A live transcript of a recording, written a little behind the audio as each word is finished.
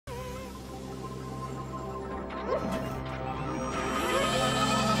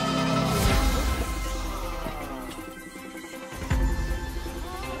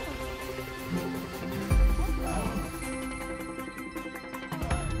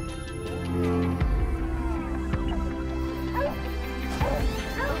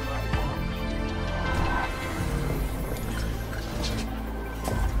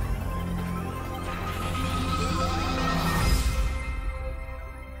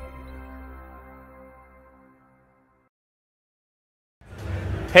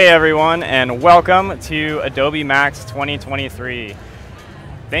Hey everyone, and welcome to Adobe Max 2023.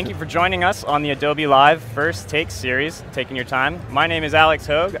 Thank you for joining us on the Adobe Live First Take series, taking your time. My name is Alex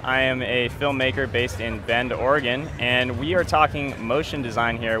Hogue. I am a filmmaker based in Bend, Oregon, and we are talking motion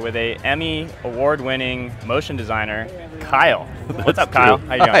design here with a Emmy award-winning motion designer, Kyle. What's up, Kyle?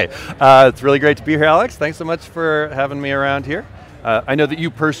 How you doing? Hi. It's really great to be here, Alex. Thanks so much for having me around here. I know that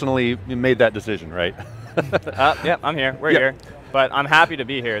you personally made that decision, right? Yeah, I'm here. We're here. But I'm happy to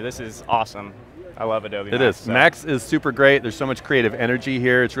be here. This is awesome. I love Adobe Max. It is. So. Max is super great. There's so much creative energy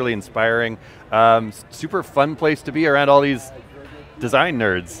here. It's really inspiring. Super fun place to be around all these design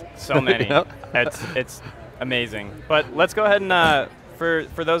nerds. So many. You know? It's amazing. But let's go ahead and,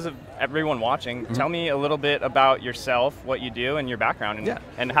 for those of everyone watching, tell me a little bit about yourself, what you do, and your background,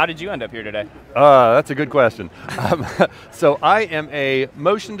 and how did you end up here today? That's a good question. So I am a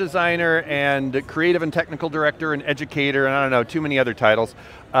motion designer and creative and technical director and educator, and I don't know, too many other titles.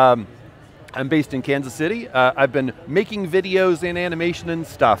 I'm based in Kansas City. I've been making videos in animation and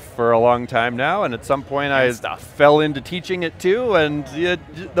stuff for a long time now, and at some point I fell into teaching it too, and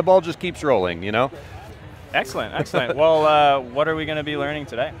the ball just keeps rolling, you know? Excellent, excellent. Well, what are we going to be learning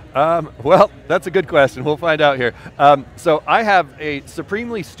today? Well, that's a good question. We'll find out here. So I have a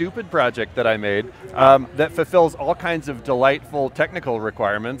supremely stupid project that I made that fulfills all kinds of delightful technical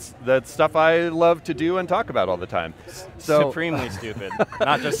requirements. That's stuff I love to do and talk about all the time. So, supremely stupid,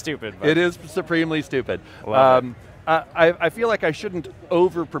 not just stupid. But it is supremely stupid. Love it. I feel like I shouldn't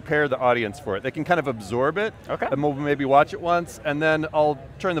over-prepare the audience for it. They can kind of absorb it, and we'll maybe watch it once, and then I'll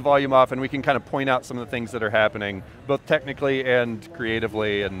turn the volume off and we can kind of point out some of the things that are happening, both technically and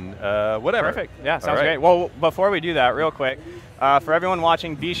creatively and whatever. Perfect, yeah, sounds great. Well, before we do that, real quick, for everyone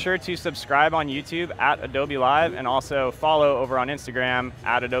watching, be sure to subscribe on YouTube at Adobe Live, and also follow over on Instagram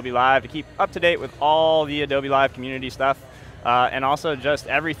at Adobe Live to keep up to date with all the Adobe Live community stuff, and also just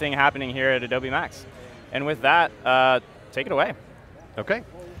everything happening here at Adobe Max. And with that, take it away. Okay.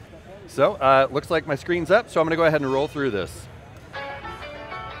 So, looks like my screen's up, so I'm going to go ahead and roll through this.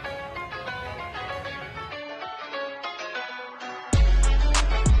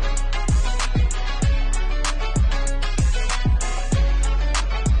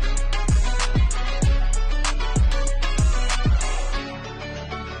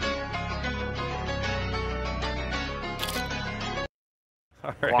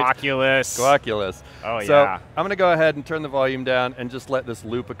 Guaculous. Guaculous. Oh, yeah. So I'm going to go ahead and turn the volume down and just let this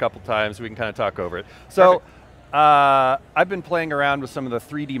loop a couple times so we can kind of talk over it. So I've been playing around with some of the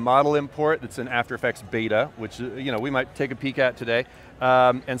 3D model import that's in After Effects beta, which we might take a peek at today,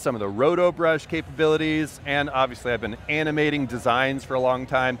 and some of the roto brush capabilities, and obviously I've been animating designs for a long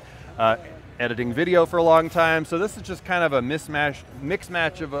time, editing video for a long time, so this is just kind of a mix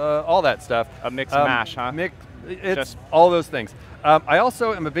match of all that stuff. A mix mash, huh? It's just all those things. I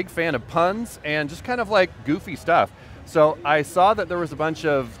also am a big fan of puns and just kind of like goofy stuff. So I saw that there was a bunch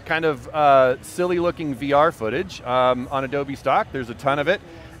of kind of silly looking VR footage on Adobe stock. There's a ton of it.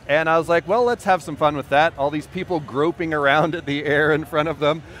 And I was like, well, let's have some fun with that. All these people groping around at the air in front of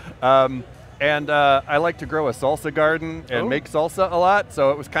them. And I like to grow a salsa garden and make salsa a lot.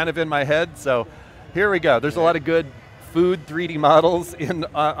 So it was kind of in my head. So here we go. There's a lot of good food 3D models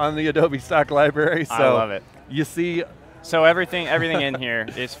on the Adobe stock library. So I love it. You see. So everything in here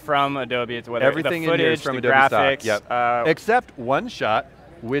is from Adobe. It's whether everything the footage, in here is from the Adobe graphics, stock. Yep. Except one shot,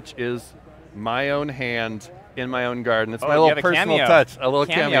 which is my own hand in my own garden. It's my little personal touch, a little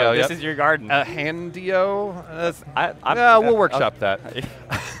cameo. This is your garden. A handio. We'll workshop that.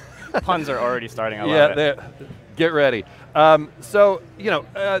 Puns are already starting. I love it. Get ready. So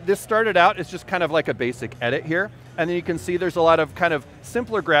this started out as just kind of like a basic edit here. And then you can see there's a lot of kind of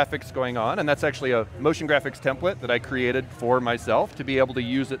simpler graphics going on, and that's actually a motion graphics template that I created for myself to be able to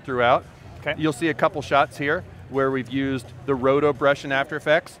use it throughout. Okay. You'll see a couple shots here where we've used the roto brush in After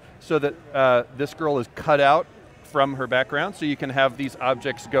Effects so that this girl is cut out from her background, so you can have these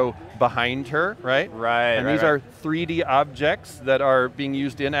objects go behind her, right? Right. And these are 3D objects that are being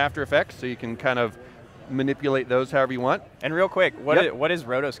used in After Effects, so you can kind of manipulate those however you want. And real quick, what is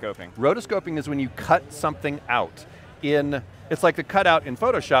rotoscoping? Rotoscoping is when you cut something out. it's like the cutout in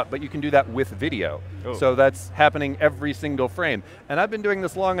Photoshop, but you can do that with video. Ooh. So that's happening every single frame. And I've been doing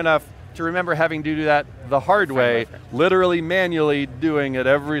this long enough to remember having to do that the hard way, literally manually doing it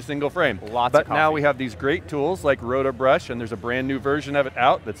every single frame. But now we have these great tools like RotoBrush, and there's a brand new version of it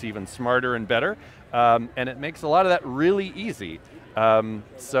out that's even smarter and better. And it makes a lot of that really easy.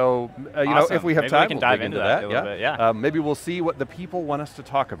 So, you know, if we have time, we can we'll dive dig into that a little bit, yeah. Maybe we'll see what the people want us to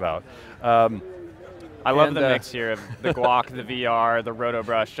talk about. I love the mix here of the guac, the VR, the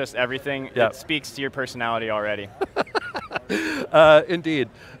RotoBrush, just everything. It speaks to your personality already. Indeed.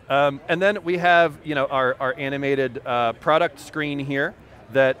 And then we have, you know, our animated product screen here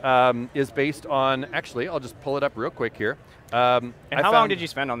that is based on, actually, I'll just pull it up real quick here. And how long did you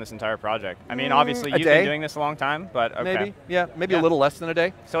spend on this entire project? I mean, obviously you've been doing this a long time, but okay. Maybe, yeah, maybe a little less than a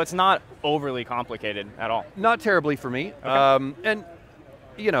day. So it's not overly complicated at all? Not terribly for me. Okay. And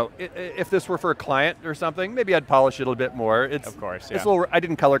you know, if this were for a client or something, maybe I'd polish it a little bit more. Of course, yeah. It's a little, I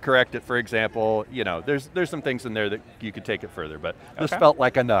didn't color correct it, for example. You know, there's some things in there that you could take it further, but this felt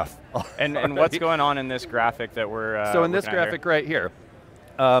like enough. And what's going on in this graphic that we're so in this graphic right here,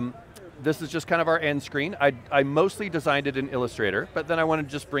 this is just kind of our end screen. I mostly designed it in Illustrator, but then I wanted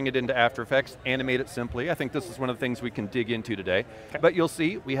to just bring it into After Effects, animate it simply. I think this is one of the things we can dig into today. Okay. But you'll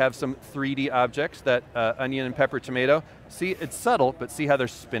see we have some 3D objects, that onion and pepper tomato. See, it's subtle, but see how they're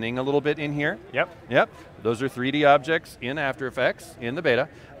spinning a little bit in here? Yep. Yep. Those are 3D objects in After Effects, in the beta.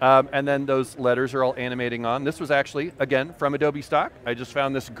 And then those letters are all animating on. This was actually, again, from Adobe stock. I just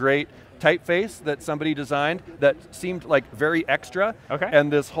found this great typeface that somebody designed that seemed like very extra. Okay.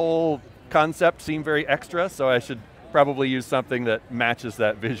 And this whole concept seemed very extra, so I should probably use something that matches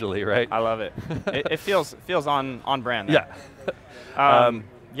that visually, right? I love it. It feels on brand. There. Yeah.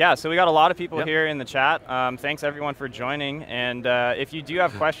 Yeah, so we got a lot of people here in the chat. Thanks everyone for joining. And if you do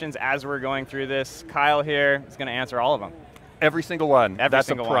have questions as we're going through this, Kyle here is going to answer all of them. Every single one. That's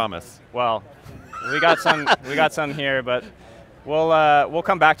a promise. Well, we got some here, but we'll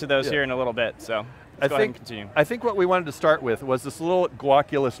come back to those here in a little bit. So let's go ahead and continue. I think what we wanted to start with was this little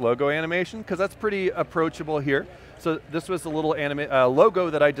Guaculus logo animation, because that's pretty approachable here. So this was a little logo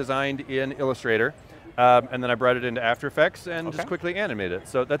that I designed in Illustrator. And then I brought it into After Effects and just quickly animated it.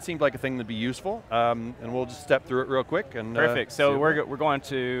 So that seemed like a thing that'd be useful. And we'll just step through it real quick. And perfect. So we're going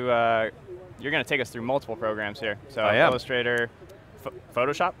to, you're going to take us through multiple programs here. So Illustrator,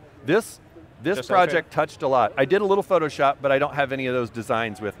 Photoshop? This project touched a lot. I did a little Photoshop, but I don't have any of those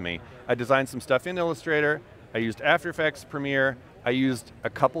designs with me. I designed some stuff in Illustrator. I used After Effects, Premiere. I used a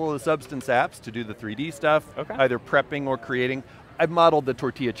couple of the Substance apps to do the 3D stuff, either prepping or creating. I've modeled the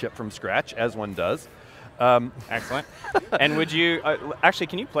tortilla chip from scratch, as one does. Excellent. And would you, actually,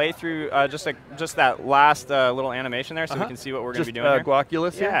 can you play through just that last little animation there so we can see what we're going to be doing here?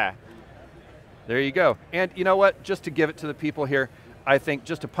 Guaculus here? Yeah. There you go. And you know what? Just to give it to the people here, I think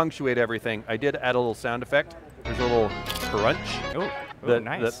just to punctuate everything, I did add a little sound effect. There's a little crunch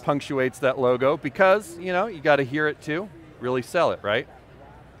that punctuates that logo because, you know, you got to hear it too, really sell it, right?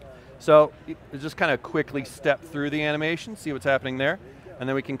 So just kind of quickly step through the animation, see what's happening there, and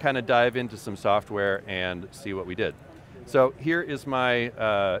then we can kind of dive into some software and see what we did. So here is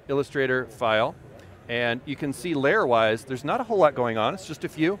my Illustrator file, and you can see layer-wise, there's not a whole lot going on, it's just a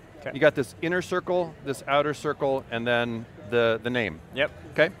few. You got this inner circle, this outer circle, and then the name. Yep.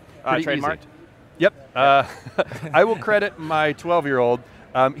 Okay? Trademarked? Yep. I will credit my 12-year-old.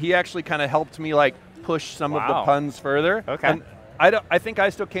 He actually kind of helped me like push some of the puns further. Okay. And I think I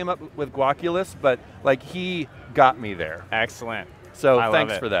still came up with Guaculus, but like he got me there. Excellent. So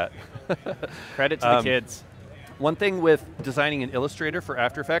thanks for that. Credit to the kids. One thing with designing in Illustrator for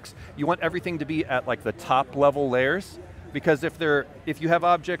After Effects, you want everything to be at like the top level layers, because if you have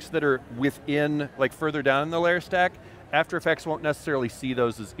objects that are within, like further down in the layer stack, After Effects won't necessarily see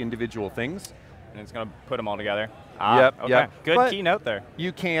those as individual things. And it's going to put them all together. Yep. Good keynote there.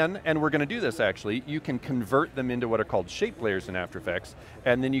 You can, and we're going to do this actually, you can convert them into what are called shape layers in After Effects,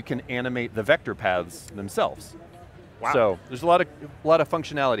 and then you can animate the vector paths themselves. Wow. So there's a lot of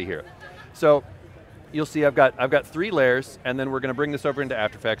functionality here. So you'll see I've got 3 layers, and then we're going to bring this over into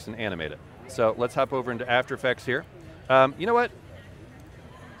After Effects and animate it. So let's hop over into After Effects here. You know what?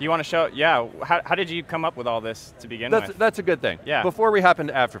 You want to show, how did you come up with all this to begin with? That's a good thing. Yeah. Before we hop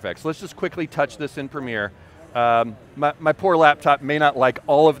into After Effects, let's just quickly touch this in Premiere. My poor laptop may not like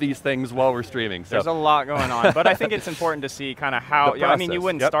all of these things while we're streaming. So. There's a lot going on, but I think it's important to see kind of how, I mean, you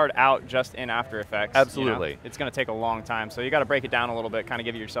wouldn't start out just in After Effects. Absolutely. You know? It's going to take a long time, so you got to break it down a little bit, kind of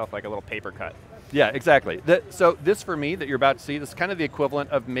give yourself like a little paper cut. Yeah, exactly. So this for me that you're about to see, this is kind of the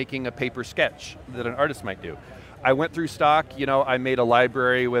equivalent of making a paper sketch that an artist might do. I went through stock, I made a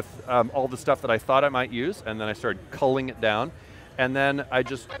library with all the stuff that I thought I might use, and then I started culling it down. And then I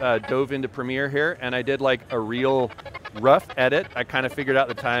just dove into Premiere here, and I did like a real rough edit. I kind of figured out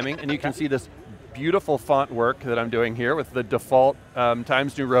the timing, and you can see this beautiful font work that I'm doing here with the default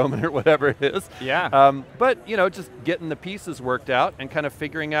Times New Roman or whatever it is. Yeah. But just getting the pieces worked out and kind of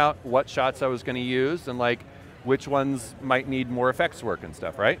figuring out what shots I was going to use and like which ones might need more effects work and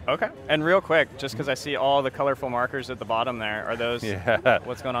stuff, right? Okay. And real quick, just because I see all the colorful markers at the bottom there, are those,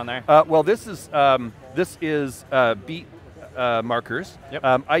 what's going on there? Well, this is beat markers.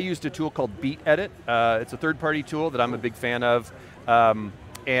 Yep. I used a tool called Beat Edit. It's a third-party tool that I'm a big fan of.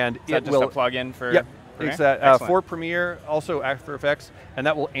 And is that just a plug-in for Yep. Premiere? For Premiere, also After Effects, and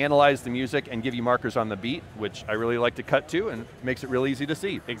that will analyze the music and give you markers on the beat, which I really like to cut to, and makes it real easy to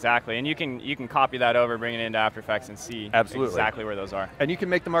see. Exactly, and you can copy that over, bring it into After Effects, and see exactly where those are. And you can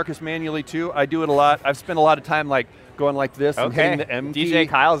make the markers manually too. I do it a lot. I've spent a lot of time like going like this and hitting the M key. DJ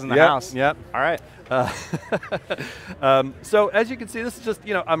Kyle's in the house. Yep. All right. So as you can see, this is just,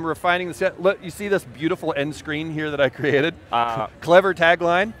 I'm refining the set. Look, you see this beautiful end screen here that I created? Clever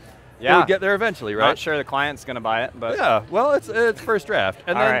tagline. Yeah. We'll get there eventually, right? Not sure the client's going to buy it, but yeah. Well, it's first draft,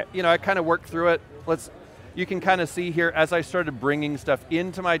 and all then right. I kind of worked through it. You can kind of see here as I started bringing stuff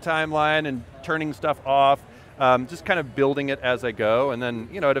into my timeline and turning stuff off, just kind of building it as I go, and then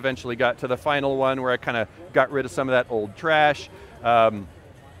it eventually got to the final one where I kind of got rid of some of that old trash,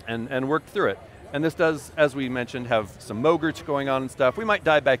 and worked through it. And this does, as we mentioned, have some Mogerts going on and stuff. We might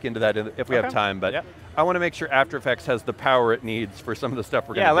dive back into that if we have time, but I want to make sure After Effects has the power it needs for some of the stuff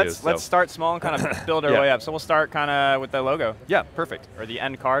we're going to do. Yeah, let's start small and kind of build our way up. So we'll start kind of with the logo. Yeah, perfect. Or the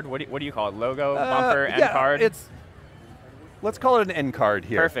end card. What do you call it? Logo, bumper, end card? Let's call it an end card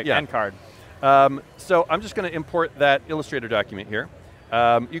here. Perfect, end card. So I'm just going to import that Illustrator document here.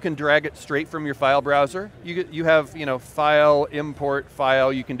 You can drag it straight from your file browser. You have file, import,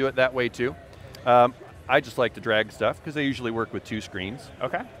 file. You can do it that way too. I just like to drag stuff because I usually work with 2 screens.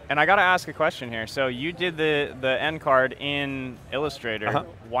 Okay. And I got to ask a question here. So you did the end card in Illustrator.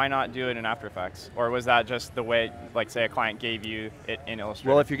 Why not do it in After Effects? Or was that just the way, like say a client gave you it in Illustrator?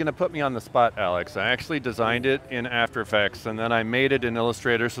 Well, if you're going to put me on the spot, Alex, I actually designed it in After Effects, and then I made it in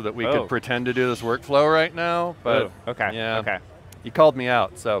Illustrator so that we could pretend to do this workflow right now. But yeah, you called me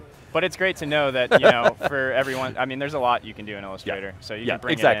out, so. But it's great to know that, for everyone, I mean, there's a lot you can do in Illustrator. So you can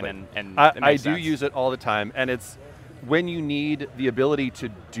bring it in and I do use it all the time, and it's when you need the ability to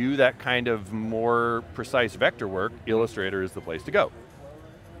do that kind of more precise vector work, Illustrator is the place to go.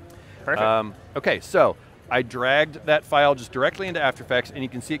 Perfect. Okay, so I dragged that file just directly into After Effects, and you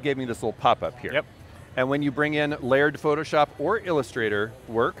can see it gave me this little pop-up here. Yep. And when you bring in layered Photoshop or Illustrator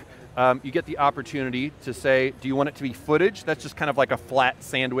work, you get the opportunity to say, do you want it to be footage? That's just kind of like a flat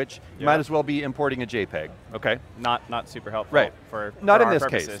sandwich. You might as well be importing a JPEG, okay? Not super helpful for not in this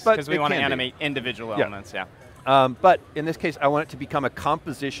purposes, case, but because we want to animate individual elements, but in this case, I want it to become a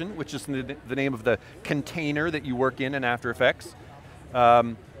composition, which is the name of the container that you work in After Effects.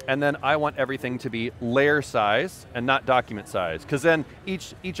 And then I want everything to be layer size and not document size, because then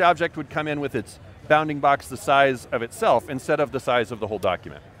each object would come in with its bounding box the size of itself instead of the size of the whole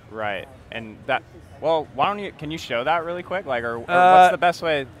document. Right, and that, well, can you show that really quick? Like, or what's the best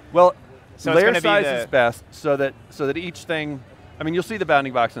way? Well, so layer size is best so that each thing, I mean, you'll see the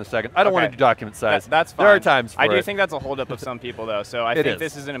bounding box in a second. I don't want to do document size. That's fine. There are times for I do think that's a holdup of some people, though, so I think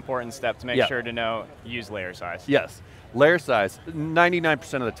this is an important step to make sure to use layer size. Yes, layer size,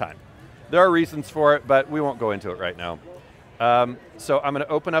 99% of the time. There are reasons for it, but we won't go into it right now. So I'm going to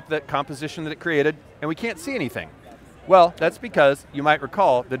open up that composition that it created, and we can't see anything. Well, that's because, you might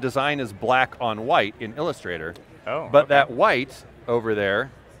recall, the design is black on white in Illustrator. But that white over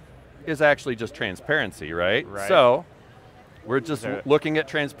there is actually just transparency, right? So we're just looking at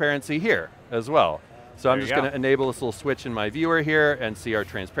transparency here as well. So I'm just going to enable this little switch in my viewer here and see our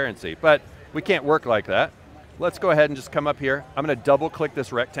transparency. But we can't work like that. Let's go ahead and just come up here. I'm going to double-click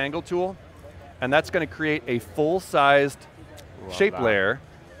this rectangle tool, and that's going to create a full-sized shape layer.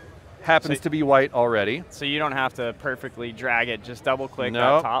 Happens to be white already. So you don't have to perfectly drag it, just double click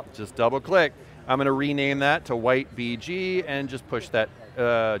that top? Just double click. I'm going to rename that to white BG and just push that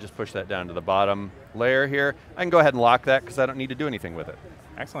down to the bottom layer here. I can go ahead and lock that because I don't need to do anything with it.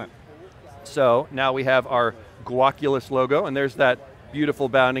 Excellent. So now we have our Guaculus logo, and there's that beautiful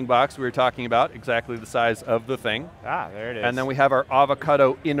bounding box we were talking about, exactly the size of the thing. Ah, there it is. And then we have our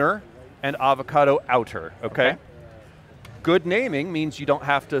avocado inner and avocado outer, okay? Good naming means you don't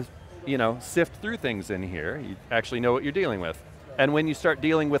have to sift through things in here. You actually know what you're dealing with. And when you start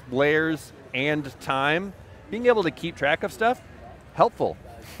dealing with layers and time, being able to keep track of stuff, helpful.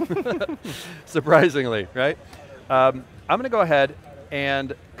 Surprisingly, right? I'm going to go ahead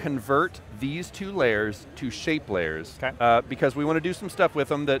and convert these 2 layers to shape layers, because we want to do some stuff with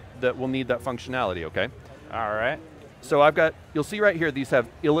them that will need that functionality, okay? All right. So you'll see right here, these have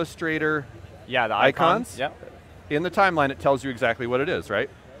Illustrator the icons. Yep. In the timeline, it tells you exactly what it is, right?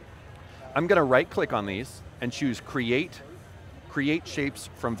 I'm going to right-click on these and choose Create Shapes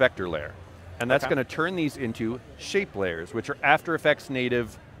from Vector Layer. And that's going to turn these into shape layers, which are After Effects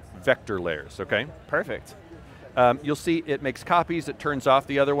native vector layers, okay? Perfect. You'll see it makes copies, it turns off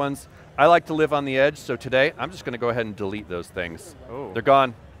the other ones. I like to live on the edge, so today I'm just going to go ahead and delete those things. Ooh. They're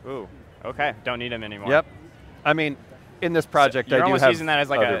gone. Ooh, okay, don't need them anymore. Yep. I mean, in this project, so I do have You're almost using that as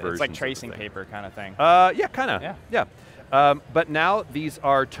like it's like tracing paper kind of thing. Yeah, kind of. Yeah. But now these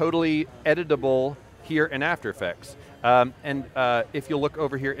are totally editable here in After Effects. If you'll look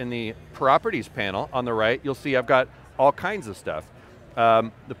over here in the Properties panel on the right, you'll see I've got all kinds of stuff.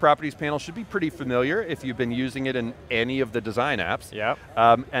 The Properties panel should be pretty familiar if you've been using it in any of the design apps. Yep.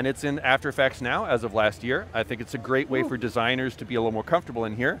 And it's in After Effects now as of last year. I think it's a great way for designers to be a little more comfortable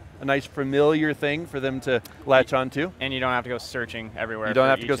in here. A nice familiar thing for them to latch onto. And you don't have to go searching everywhere. You don't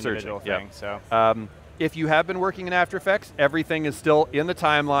have each to go searching. Thing, so. If you have been working in After Effects, everything is still in the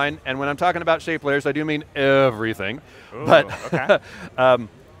timeline. And when I'm talking about shape layers, I do mean everything. Ooh, but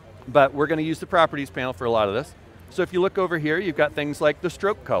but we're going to use the Properties panel for a lot of this. So if you look over here, you've got things like the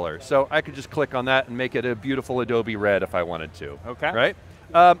stroke color. So I could just click on that and make it a beautiful Adobe red if I wanted to. Okay. Right?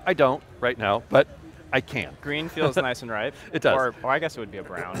 I don't right now, but I can. Green feels nice and ripe. It does. Or I guess it would be a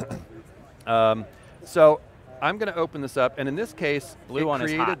brown. So I'm going to open this up, and in this case, Blue one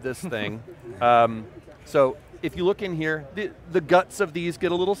created is hot. this thing. So if you look in here, the guts of these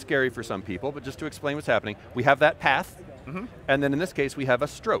get a little scary for some people, but just to explain what's happening, we have that path, and then in this case, we have a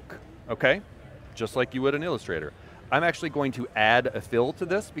stroke, okay? Just like you would in Illustrator. I'm actually going to add a fill to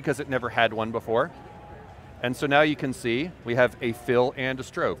this because it never had one before. And so now you can see we have a fill and a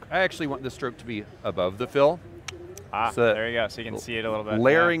stroke. I actually want the stroke to be above the fill. So there you go, so you can see it a little bit.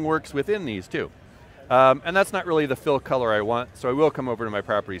 Layering works within these too. And that's not really the fill color I want, so I will come over to my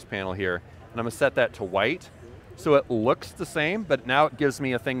Properties panel here, and I'm going to set that to white. So it looks the same, but now it gives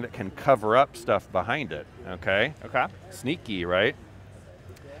me a thing that can cover up stuff behind it, okay? Okay. Sneaky, right?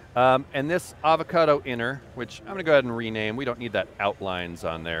 And this avocado inner, which I'm going to go ahead and rename. We don't need that outlines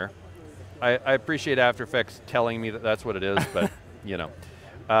on there. I appreciate After Effects telling me that that's what it is, but you know.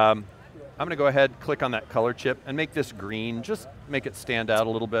 I'm going to go ahead, click on that color chip, and make this green. Just make it stand out a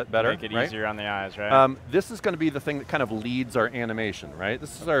little bit better. Make it easier on the eyes, right? This is going to be the thing that kind of leads our animation, right?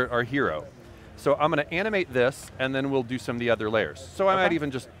 This is our hero. So I'm going to animate this, and then we'll do some of the other layers. So I might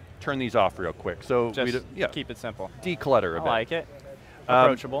even just turn these off real quick. So just keep it simple. Declutter a bit. I like it.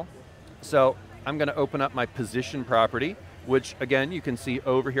 Approachable. So I'm going to open up my position property, which again you can see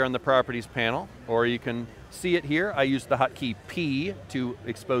over here on the Properties panel, or you can see it here. I use the hotkey P to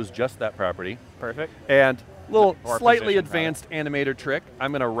expose just that property. Perfect. And a little slightly position, advanced animator trick.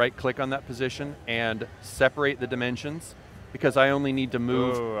 I'm going to right click on that position and separate the dimensions, because I only need to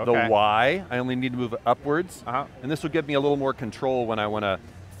move the Y. I only need to move it upwards. And this will give me a little more control when I want to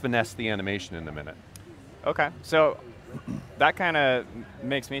finesse the animation in a minute. Okay, so that kind of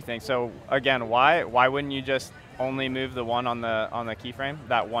makes me think. So again, why wouldn't you just only move the one on the keyframe,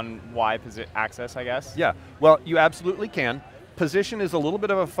 that one Y axis, I guess? Yeah, well, you absolutely can. Position is a little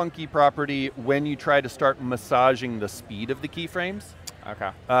bit of a funky property when you try to start massaging the speed of the keyframes.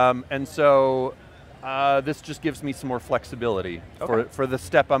 Okay. And so this just gives me some more flexibility for the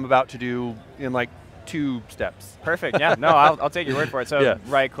step I'm about to do in like 2 steps. Perfect, yeah, no, I'll take your word for it. So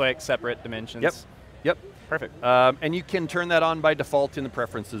right click, separate dimensions. Yep. Perfect. And you can turn that on by default in the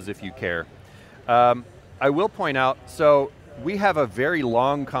preferences if you care. I will point out, so we have a very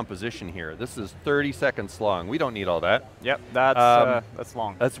long composition here. This is 30 seconds long. We don't need all that. Yep, that's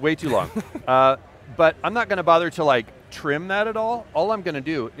long. That's way too long. But I'm not going to bother to like trim that at all. All I'm going to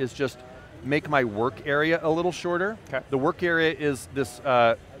do is just make my work area a little shorter. Okay. The work area is this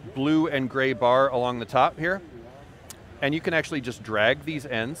blue and gray bar along the top here. And you can actually just drag these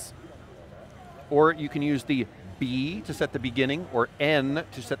ends, or you can use the B to set the beginning, or N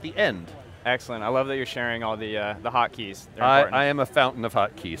to set the end. Excellent. I love that you're sharing all the hotkeys. I am a fountain of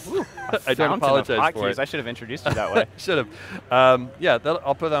hotkeys. I don't apologize for it. I should have introduced you that way. Should have. Yeah,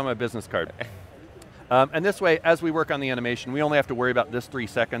 I'll put that on my business card. And this way, as we work on the animation, we only have to worry about this 3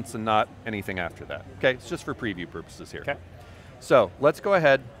 seconds and not anything after that. Okay, it's just for preview purposes here. Okay. So let's go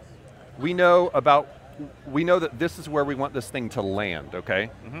ahead. We know that this is where we want this thing to land, okay?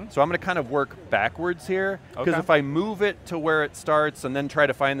 So I'm going to kind of work backwards here, because if I move it to where it starts and then try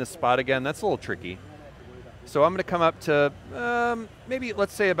to find this spot again, that's a little tricky. So I'm going to come up to maybe,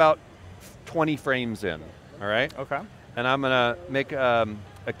 let's say, about 20 frames in. all right? Okay. And I'm going to make a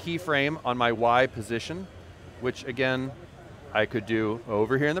keyframe on my Y position, which again, I could do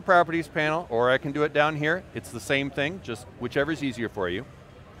over here in the properties panel, or I can do it down here. It's the same thing, just whichever's easier for you.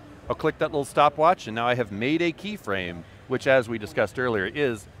 I'll click that little stopwatch, and now I have made a keyframe, which, as we discussed earlier,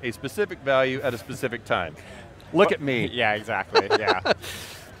 is a specific value at a specific time. Look at me. Yeah, exactly, yeah.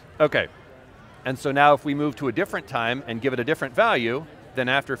 Okay, and so now if we move to a different time and give it a different value, then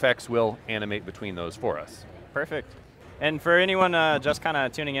After Effects will animate between those for us. Perfect. And for anyone just kind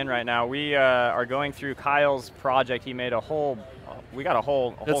of tuning in right now, we are going through Kyle's project. He made a whole, we got a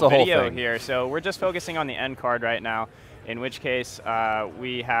whole video here. So we're just focusing on the end card right now, in which case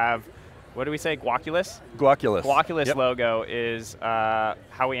we have, what do we say, Guaculus? Guaculus. Guaculus yep. logo is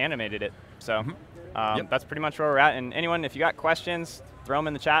how we animated it. So that's pretty much where we're at. And anyone, if you got questions, throw them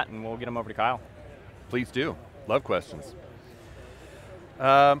in the chat and we'll get them over to Kyle. Please do. Love questions.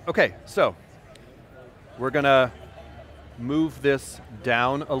 Okay, so we're going to move this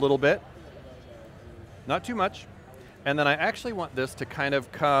down a little bit. Not too much. And then I actually want this to kind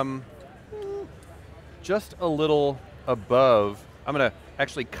of come just a little above. I'm going to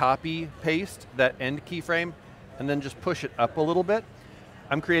actually copy paste that end keyframe and then just push it up a little bit.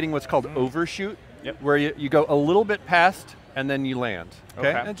 I'm creating what's called overshoot, where you go a little bit past and then you land.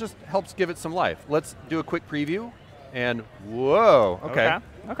 Okay? And it just helps give it some life. Let's do a quick preview. And whoa, okay.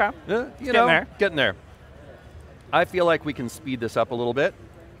 Getting there. I feel like we can speed this up a little bit.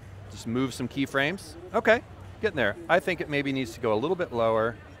 Just move some keyframes. Okay, getting there. I think it maybe needs to go a little bit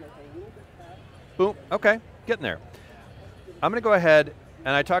lower. Boom, okay, getting there. I'm gonna go ahead,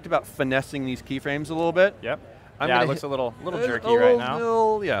 and I talked about finessing these keyframes a little bit. Yep. Yeah, it looks a little jerky right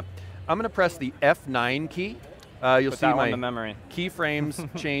now. Yeah. I'm gonna press the F9 key. You'll see my memory.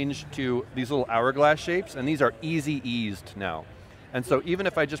 Keyframes change to these little hourglass shapes, and these are easy eased now. And so even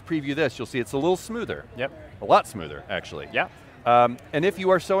if I just preview this, you'll see it's a little smoother. Yep. A lot smoother, actually. Yeah. And if you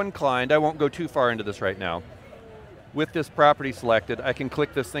are so inclined, I won't go too far into this right now. With this property selected, I can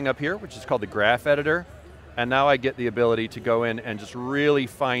click this thing up here, which is called the graph editor, and now I get the ability to go in and just really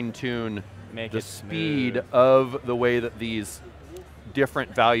fine-tune the speed of the way that these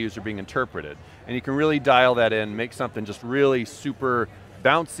different values are being interpreted. And you can really dial that in, make something just really super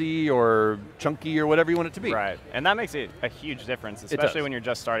bouncy or chunky or whatever you want it to be. Right, and that makes it a huge difference, especially when you're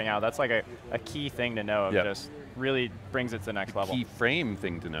just starting out. That's like a key thing to know, just really brings it to the next level. Key frame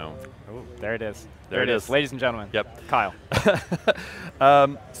thing to know. Ooh, there it is. There it is. Ladies and gentlemen, Kyle.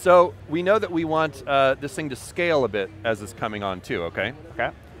 So we know that we want this thing to scale a bit as it's coming on too, okay? Okay.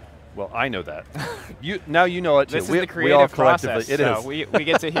 Well, I know that. Now you know it too. This is the creative process, so we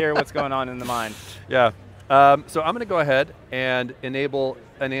get to hear what's going on in the mind. Yeah. So I'm going to go ahead and enable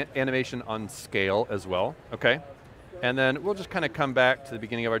an animation on scale as well, okay? And then we'll just kind of come back to the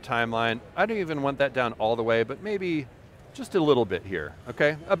beginning of our timeline. I don't even want that down all the way, but maybe just a little bit here,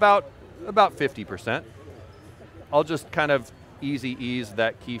 okay? About 50%. I'll just kind of easy ease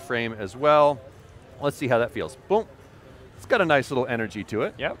that keyframe as well. Let's see how that feels. Boom. It's got a nice little energy to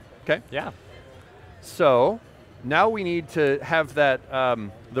it. Yep. Okay. Yeah. So now we need to have that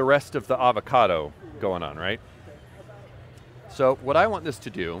the rest of the avocado going on, right? So what I want this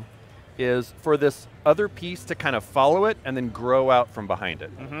to do is for this other piece to kind of follow it and then grow out from behind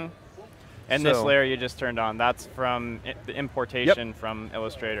it. Mm-hmm. And this layer you just turned on, that's from the importation from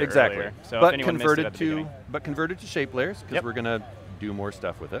Illustrator earlier. So but if anyone converted missed it at the converted to shape layers because we're going to do more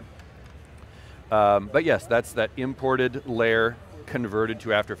stuff with it. But yes, that's that imported layer converted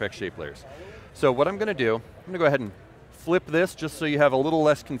to After Effects shape layers. So what I'm going to do, I'm going to go ahead and flip this just so you have a little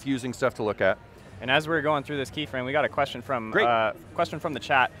less confusing stuff to look at. And as we're going through this keyframe, we got a question from the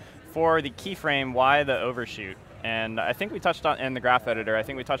chat. For the keyframe, why the overshoot? And I think we touched on, in the graph editor, I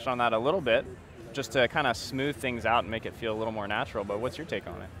think we touched on that a little bit, just to kind of smooth things out and make it feel a little more natural, but what's your take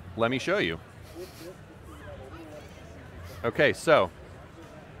on it? Let me show you. Okay, so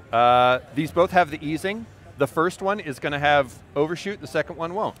these both have the easing. The first one is going to have overshoot, the second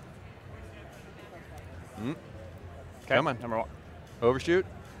one won't. Come on. Number one. Overshoot,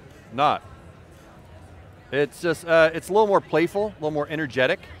 not. It's just, it's a little more playful, a little more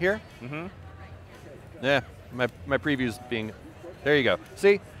energetic here. Mm-hmm. Yeah, my preview's being, there you go.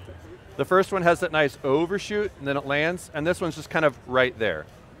 See, the first one has that nice overshoot and then it lands, and this one's just kind of right there.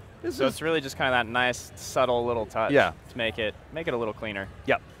 So it's really just kind of that nice, subtle little touch to make it a little cleaner.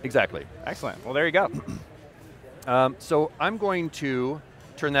 Yeah, exactly. Excellent. Well, there you go. So I'm going to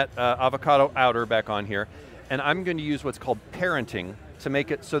turn that avocado outer back on here, and I'm going to use what's called parenting to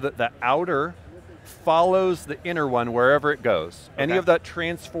make it so that the outer follows the inner one wherever it goes. Okay. Any of that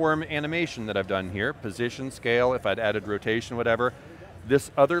transform animation that I've done here, position, scale, if I'd added rotation, whatever,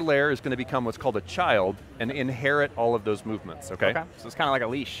 this other layer is going to become what's called a child and inherit all of those movements, okay? So it's kind of like a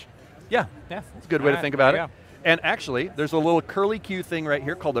leash. Yeah, Yeah. it's a good way to think about it. And actually, there's a little curly Q thing right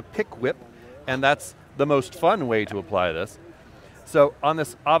here called a pick whip, and that's the most fun way to apply this. So on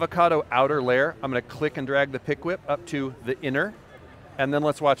this avocado outer layer, I'm going to click and drag the pick whip up to the inner, and then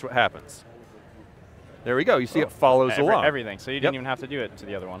let's watch what happens. There we go. You see it follows along. Everything. So you didn't even have to do it to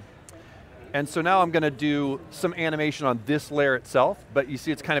the other one. And so now I'm going to do some animation on this layer itself, but you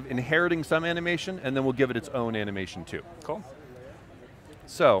see it's kind of inheriting some animation, and then we'll give it its own animation too. Cool.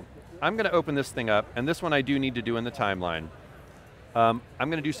 So I'm going to open this thing up, and this one I do need to do in the timeline. I'm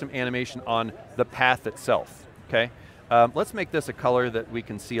going to do some animation on the path itself, okay? Let's make this a color that we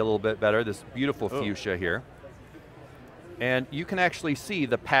can see a little bit better, this beautiful fuchsia here. And you can actually see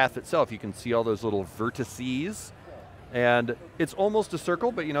the path itself. You can see all those little vertices. And it's almost a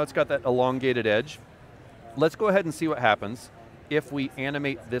circle, but you know, it's got that elongated edge. Let's go ahead and see what happens if we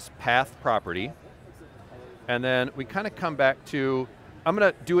animate this path property. And then we kind of come back to, I'm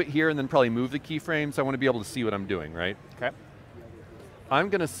going to do it here and then probably move the keyframes. I want to be able to see what I'm doing, right? Okay. I'm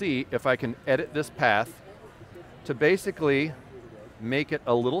going to see if I can edit this path to basically make it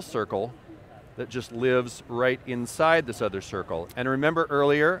a little circle that just lives right inside this other circle. And remember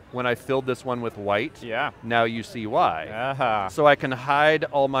earlier when I filled this one with white? Yeah. Now you see why. So I can hide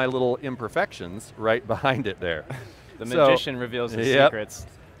all my little imperfections right behind it there. The magician reveals his secrets.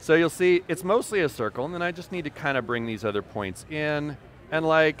 So you'll see it's mostly a circle, and then I just need to kind of bring these other points in. And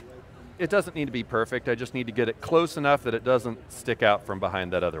like, it doesn't need to be perfect. I just need to get it close enough that it doesn't stick out from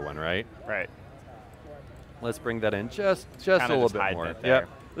behind that other one, right? Right. Let's bring that in just a little bit more. Yeah.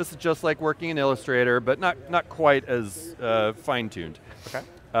 This is just like working in Illustrator, but not quite as fine-tuned. Okay.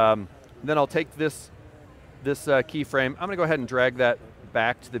 Then I'll take this keyframe. I'm going to go ahead and drag that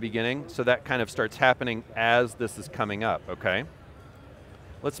back to the beginning, so that kind of starts happening as this is coming up, okay?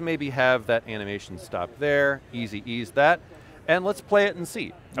 Let's maybe have that animation stop there. Easy ease that. And let's play it and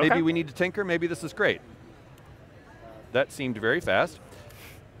see. Maybe we need to tinker. Maybe this is great. That seemed very fast.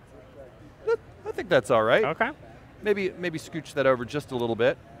 I think that's all right. Okay. Maybe scooch that over just a little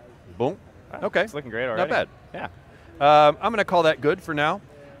bit. Boom. Okay. It's looking great already. Not bad. Yeah. I'm going to call that good for now.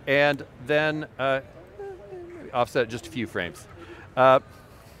 And then offset just a few frames.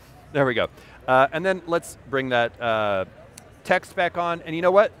 There we go. And then let's bring that text back on. And you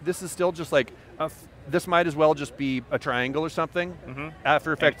know what? This is still just like, this might as well just be a triangle or something.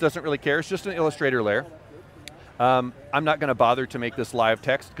 After Effects doesn't really care. It's just an Illustrator layer. I'm not going to bother to make this live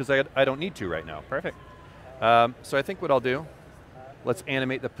text because I don't need to right now. Perfect. So I think what I'll do, let's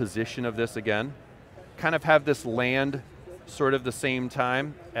animate the position of this again. Kind of have this land sort of the same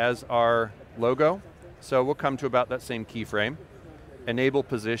time as our logo. So we'll come to about that same keyframe. Enable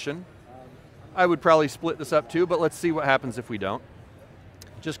position. I would probably split this up too, but let's see what happens if we don't.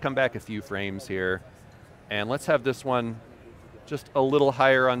 Just come back a few frames here. And let's have this one just a little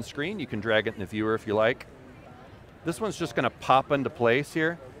higher on screen. You can drag it in the viewer if you like. This one's just going to pop into place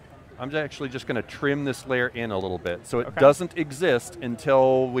here. I'm actually just going to trim this layer in a little bit so it doesn't exist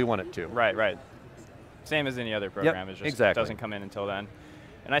until we want it to. Right, right. Same as any other program. It just doesn't come in until then.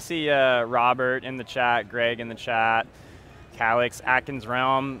 And I see Robert in the chat, Greg in the chat, Calix, Atkins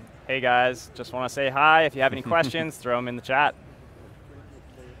Realm. Hey guys, just want to say hi. If you have any questions, throw them in the chat.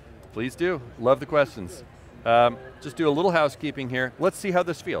 Please do. Love the questions. Just do a little housekeeping here. Let's see how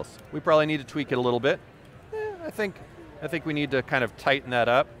this feels. We probably need to tweak it a little bit. I think we need to kind of tighten that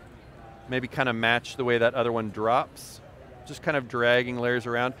up. Maybe kind of match the way that other one drops. Just kind of dragging layers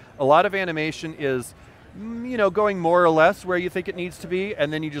around. A lot of animation is, you know, going more or less where you think it needs to be,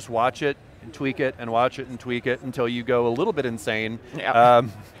 and then you just watch it and tweak it and watch it and tweak it until you go a little bit insane. Yeah.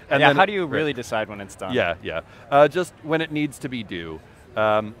 And then how do you really decide when it's done? Yeah, yeah. Just when it needs to be due.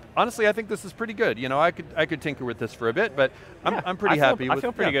 Honestly, I think this is pretty good. You know, I could tinker with this for a bit, but I'm pretty happy with it. I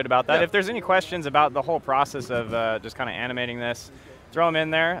feel pretty good about that. If there's any questions about the whole process of just kind of animating this, throw them in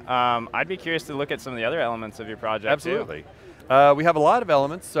there. I'd be curious to look at some of the other elements of your project. Absolutely. We have a lot of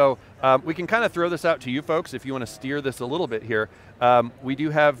elements, so we can kind of throw this out to you folks if you want to steer this a little bit here. We do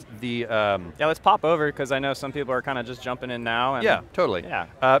have the... yeah, let's pop over, because I know some people are kind of just jumping in now. And yeah, totally.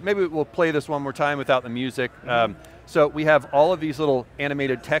 Yeah. Maybe we'll play this one more time without the music. So we have all of these little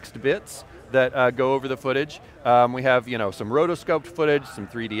animated text bits that go over the footage. We have, you know, some rotoscoped footage, some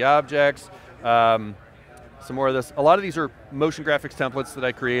 3D objects, some more of this. A lot of these are motion graphics templates that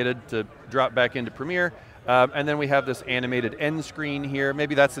I created to drop back into Premiere. And then we have this animated end screen here.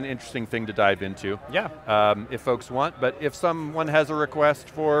 Maybe that's an interesting thing to dive into. Yeah. If folks want. But if someone has a request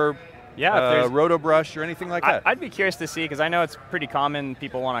for Yeah, roto brush or anything like that. I'd be curious to see, because I know it's pretty common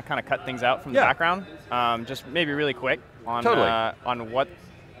people want to kind of cut things out from the background. Just maybe really quick on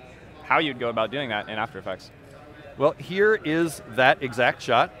how you'd go about doing that in After Effects. Well, here is that exact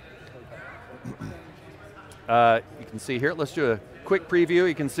shot. You can see here. Let's do a quick preview.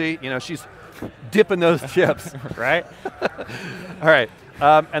 You can see, she's dipping those chips. Right? All right.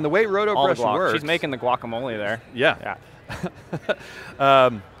 And the way roto brush works. She's making the guacamole there. Yeah.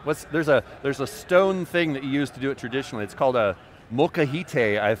 There's a stone thing that you use to do it traditionally. It's called a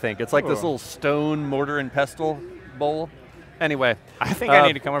molcajete, I think. It's like this little stone mortar and pestle bowl. Anyway. I think I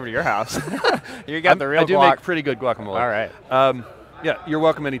need to come over to your house. You got the real I do make pretty good guacamole. All right. Yeah, you're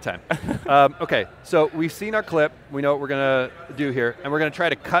welcome anytime. Okay, so we've seen our clip. We know what we're going to do here, and we're going to try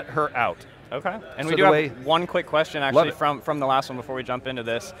to cut her out. Okay, and we do have one quick question actually from the last one before we jump into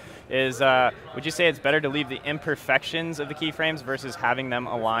this, is would you say it's better to leave the imperfections of the keyframes versus having them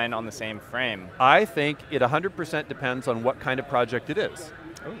align on the same frame? I think it 100% depends on what kind of project it is.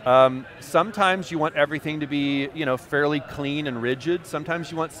 Sometimes you want everything to be fairly clean and rigid.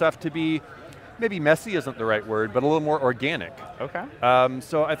 Sometimes you want stuff to be, maybe messy isn't the right word, but a little more organic. Okay.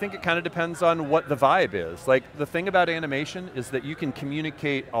 So I think it kind of depends on what the vibe is. Like, the thing about animation is that you can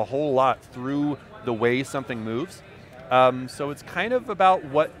communicate a whole lot through the way something moves. So it's kind of about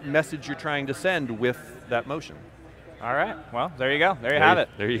what message you're trying to send with that motion. All right, well, there you go. There you have it.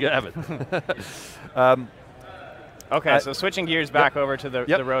 There you have it. Okay, so switching gears back over to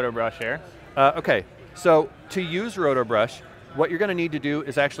the roto brush here. Okay, so to use roto brush, what you're going to need to do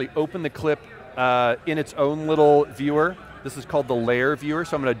is actually open the clip in its own little viewer. This is called the layer viewer,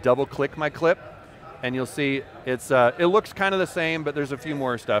 so I'm going to double click my clip, and you'll see it looks kind of the same, but there's a few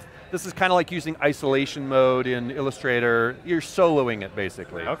more stuff. This is kind of like using isolation mode in Illustrator. You're soloing it,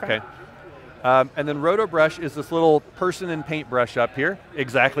 basically. Okay. And then roto brush is this little person in paintbrush up here,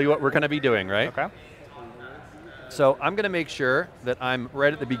 exactly what we're going to be doing, right? Okay. So I'm going to make sure that I'm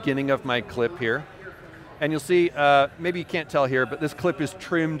right at the beginning of my clip here. And you'll see, maybe you can't tell here, but this clip is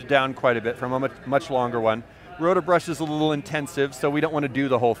trimmed down quite a bit from a much longer one. Roto brush is a little intensive, so we don't want to do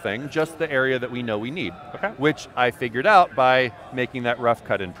the whole thing, just the area that we know we need. Okay. Which I figured out by making that rough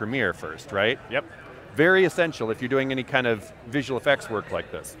cut in Premiere first, right? Yep. Very essential if you're doing any kind of visual effects work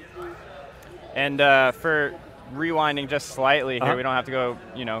like this. And for rewinding just slightly here, we don't have to go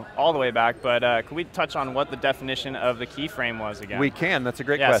all the way back, but could we touch on what the definition of the keyframe was again? We can, that's a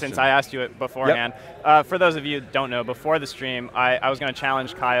great question. Since I asked you it beforehand. For those of you who don't know, before the stream, I was going to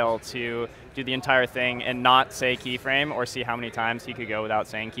challenge Kyle to do the entire thing and not say keyframe, or see how many times he could go without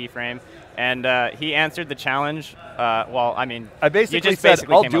saying keyframe. And he answered the challenge. Well, I mean, I basically said,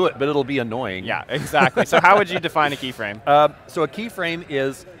 I'll do it, but it'll be annoying. Yeah, exactly. So how would you define a keyframe? So a keyframe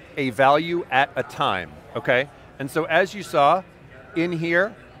is a value at a time, okay? And so as you saw, in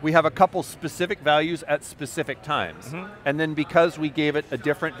here, we have a couple specific values at specific times. And then because we gave it a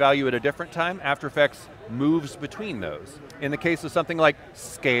different value at a different time, After Effects moves between those. In the case of something like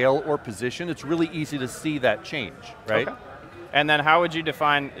scale or position, it's really easy to see that change, right? Okay. And then how would you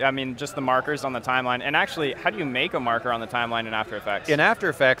define, just the markers on the timeline? And actually, how do you make a marker on the timeline in After Effects? In After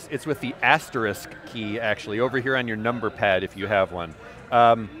Effects, it's with the asterisk key, actually, over here on your number pad if you have one.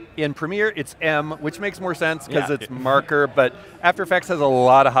 In Premiere, it's M, which makes more sense because it's marker, but After Effects has a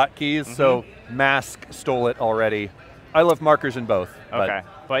lot of hotkeys, so Mask stole it already. I love markers in both. Okay,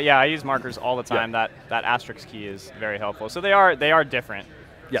 but yeah, I use markers all the time. That asterisk key is very helpful. So they are different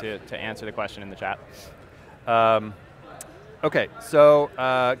to answer the question in the chat. Okay, so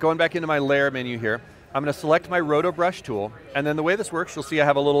going back into my layer menu here, I'm going to select my roto brush tool, and then the way this works, you'll see I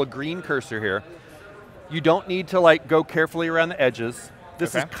have a little green cursor here. You don't need to go carefully around the edges.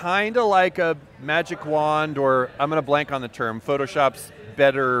 This is kind of like a magic wand, or I'm going to blank on the term, Photoshop's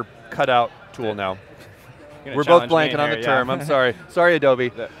better cutout tool now. We're both blanking on the term, I'm sorry. Sorry,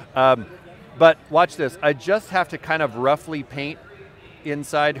 Adobe. But watch this, I just have to kind of roughly paint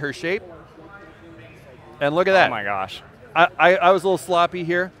inside her shape. And look at that. Oh my gosh. I was a little sloppy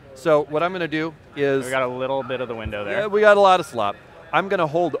here, so what I'm going to do is... We got a little bit of the window there. Yeah, we got a lot of slop. I'm going to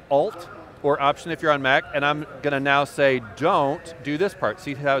hold Alt, or Option if you're on Mac, and I'm going to now say, don't do this part.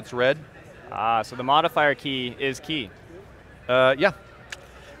 See how it's red? So the modifier key is key. Yeah.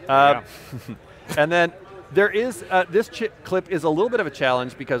 And then there is, this clip is a little bit of a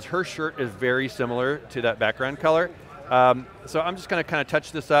challenge because her shirt is very similar to that background color. So I'm just going to kind of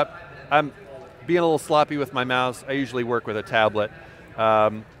touch this up. I'm being a little sloppy with my mouse. I usually work with a tablet.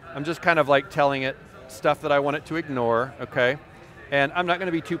 I'm just kind of telling it stuff that I want it to ignore, okay? And I'm not going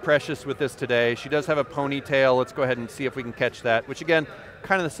to be too precious with this today. She does have a ponytail. Let's go ahead and see if we can catch that, which again,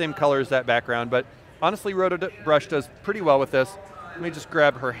 kind of the same color as that background, but honestly, Roto Brush does pretty well with this. Let me just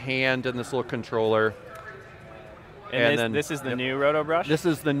grab her hand in this little controller. And then this is the new roto brush? This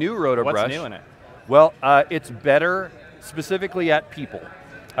is the new roto brush. What's new in it? Well, it's better specifically at people.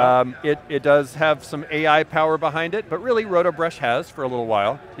 It does have some AI power behind it, but really RotoBrush has for a little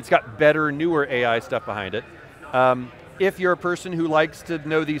while. It's got better, newer AI stuff behind it. If you're a person who likes to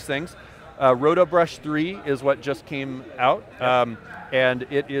know these things, RotoBrush 3 is what just came out, and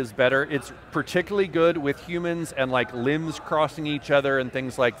it is better. It's particularly good with humans and like limbs crossing each other and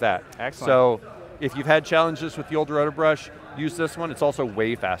things like that. Excellent. So if you've had challenges with the old RotoBrush, use this one. It's also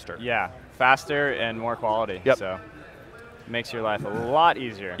way faster. Yeah, faster and more quality. Yep. So makes your life a lot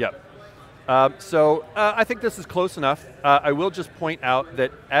easier. Yep. I think this is close enough. I will just point out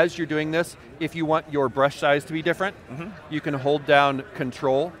that as you're doing this, if you want your brush size to be different, you can hold down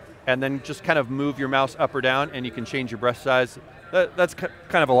Control and then just kind of move your mouse up or down and you can change your brush size. That's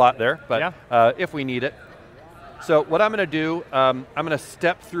kind of a lot there, but if we need it. So what I'm going to do, I'm going to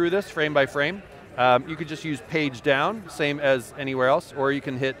step through this frame by frame. You could just use page down, same as anywhere else, or you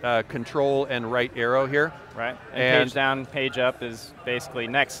can hit Control and right arrow here. Right, and page down, page up is basically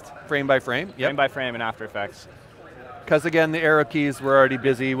next. Frame by frame, Frame by frame in After Effects. Because again, the arrow keys were already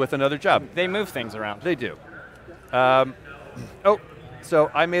busy with another job. They move things around. They do.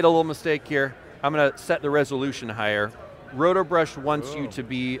 So I made a little mistake here. I'm going to set the resolution higher. RotoBrush wants you to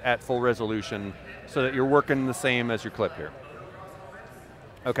be at full resolution so that you're working the same as your clip here.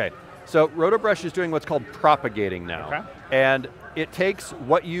 Okay. So RotoBrush is doing what's called propagating now. Okay. And it takes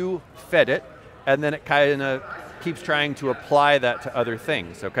what you fed it, and then it kind of keeps trying to apply that to other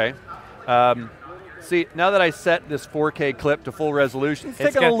things, okay? See, now that I set this 4K clip to full resolution, it's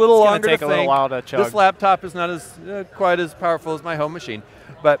taking a little longer to think. It's going to take a little while to chug. This laptop is not as quite as powerful as my home machine.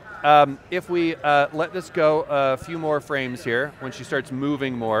 But if we let this go a few more frames here, when she starts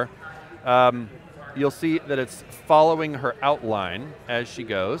moving more, you'll see that it's following her outline as she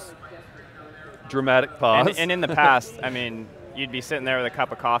goes. Dramatic pause. And in the past, I mean, you'd be sitting there with a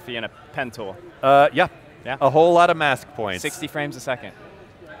cup of coffee and a pen tool. Yeah. Yeah. A whole lot of mask points. 60 frames a second.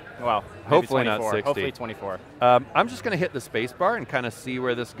 Well, hopefully not 24. 60. Hopefully 24. I'm just going to hit the space bar and kind of see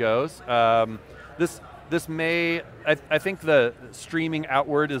where this goes. This may, I think the streaming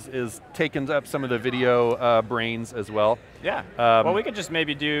outward is taking up some of the video brains as well. Yeah. Well, we could just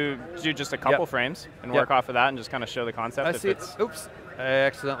maybe do just a couple frames and work off of that and just kind of show the concept. I see. Oops, I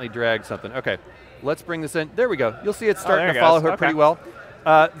accidentally dragged something. Okay, let's bring this in. There we go. You'll see it's starting to follow her pretty well.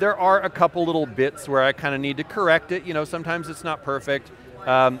 There are a couple little bits where I kind of need to correct it. You know, sometimes it's not perfect.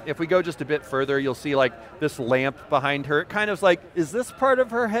 If we go just a bit further, you'll see like this lamp behind her. It kind of like, is this part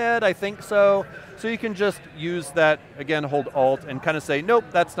of her head? I think so. So you can just use that, again, hold Alt and kind of say, nope,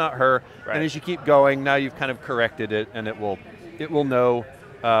 that's not her. Right. And as you keep going, now you've kind of corrected it and it will know,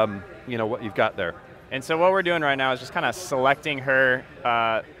 you know, what you've got there. And so what we're doing right now is just kind of selecting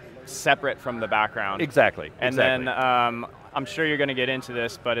her separate from the background. Exactly. And then I'm sure you're going to get into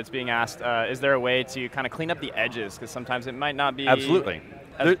this, but it's being asked, is there a way to kind of clean up the edges? Because sometimes it might not be. Absolutely.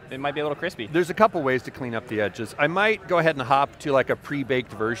 It might be a little crispy. There's a couple ways to clean up the edges. I might go ahead and hop to like a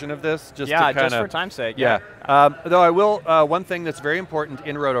pre-baked version of this. Just to kind of, just for time's sake. Yeah. Though I will, one thing that's very important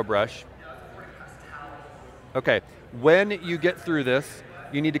in RotoBrush. Okay, when you get through this,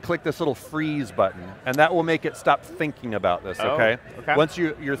 you need to click this little freeze button, and that will make it stop thinking about this, okay? Once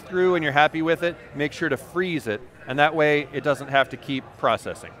you're through and you're happy with it, make sure to freeze it, and that way it doesn't have to keep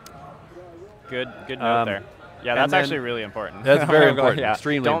processing. Good note there. Yeah, that's actually really important. That's very important,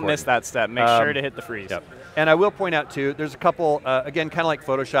 extremely important. Don't miss that step. Make sure to hit the freeze. Yep. And I will point out too, there's a couple, again, kind of like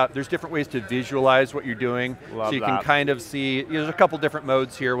Photoshop, there's different ways to visualize what you're doing. Love so you can kind of see, there's a couple different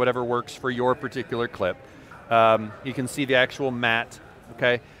modes here, whatever works for your particular clip. You can see the actual matte,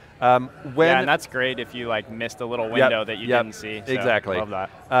 okay? And that's great if you like missed a little window that you didn't see. So exactly. Love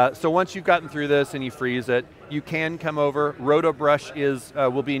that. So once you've gotten through this and you freeze it, you can come over.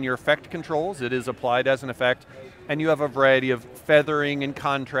 RotoBrush will be in your effect controls. It is applied as an effect. And you have a variety of feathering and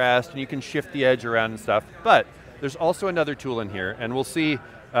contrast, and you can shift the edge around and stuff. But there's also another tool in here, and we'll see,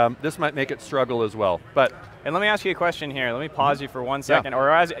 this might make it struggle as well. And let me ask you a question here. Let me pause you for 1 second, or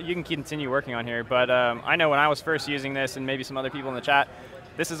as you can continue working on here. But I know when I was first using this, and maybe some other people in the chat,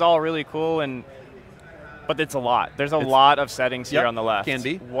 this is all really cool, but it's a lot. There's a lot of settings here on the left. Can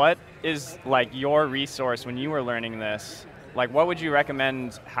be. What is like your resource when you were learning this? Like, what would you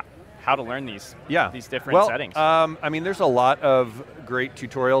recommend how to learn these different settings? I mean, there's a lot of great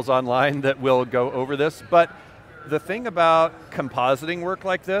tutorials online that will go over this, but the thing about compositing work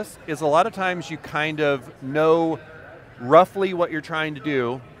like this is a lot of times you kind of know roughly what you're trying to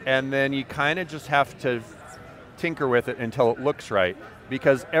do, and then you kind of just have to tinker with it until it looks right,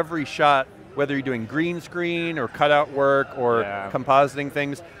 because every shot whether you're doing green screen or cutout work or compositing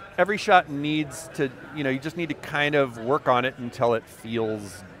things, every shot needs to, you just need to kind of work on it until it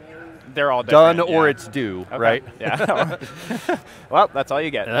feels they're all done or it's due, right? Yeah. Well, that's all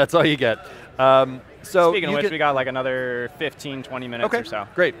you get. That's all you get. So speaking of which, we got like another 15, 20 minutes or so.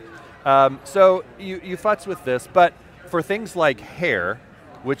 Great. So you futz with this, but for things like hair,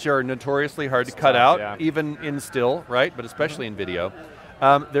 which are notoriously hard to cut out, even in still, right? But especially in video.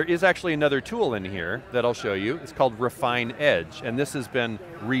 There is actually another tool in here that I'll show you. It's called Refine Edge, and this has been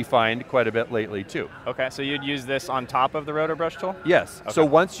refined quite a bit lately too. Okay, so you'd use this on top of the RotoBrush tool? Yes. Okay. So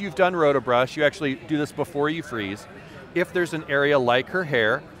once you've done RotoBrush, you actually do this before you freeze. If there's an area like her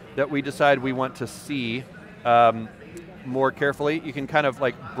hair that we decide we want to see more carefully, you can kind of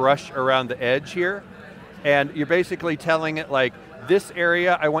like brush around the edge here, and you're basically telling it like, this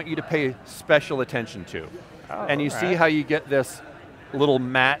area I want you to pay special attention to. Oh, and you see how you get this little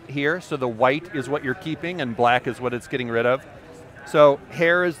matte here, so the white is what you're keeping and black is what it's getting rid of. So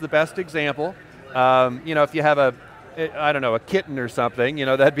hair is the best example. If you have a kitten or something,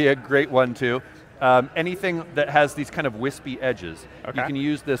 that'd be a great one too. Anything that has these kind of wispy edges, you can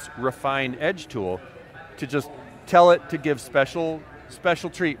use this Refine Edge tool to just tell it to give special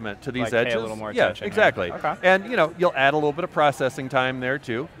treatment to these edges. Pay a little more attention. Yeah, exactly. Okay. And you'll add a little bit of processing time there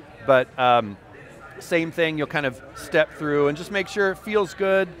too, but same thing, you'll kind of step through and just make sure it feels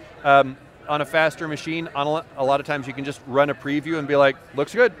good. On a faster machine, a lot of times you can just run a preview and be like,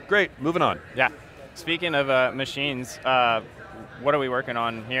 looks good, great, moving on. Yeah. Speaking of machines, what are we working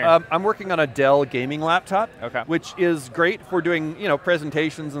on here? I'm working on a Dell gaming laptop, which is great for doing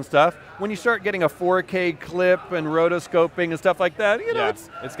presentations and stuff. When you start getting a 4K clip and rotoscoping and stuff like that,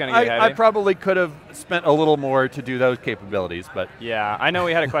 it's going to get heavy. I probably could have spent a little more to do those capabilities, but yeah, I know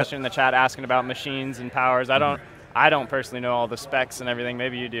we had a question in the chat asking about machines and powers. I don't personally know all the specs and everything.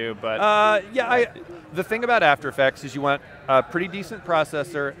 Maybe you do, but the thing about After Effects is you want a pretty decent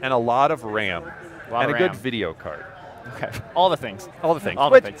processor and a lot of RAM and a good video card. Okay. All the things. All the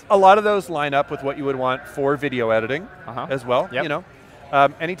things. A lot of those line up with what you would want for video editing as well. Yep.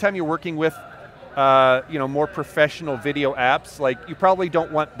 Anytime you're working with more professional video apps, like you probably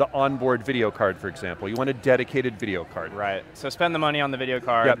don't want the onboard video card, for example. You want a dedicated video card. Right. So spend the money on the video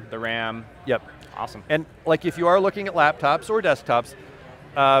card, the RAM. Yep. Awesome. And like if you are looking at laptops or desktops,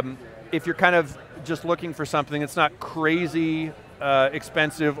 if you're kind of just looking for something that's not crazy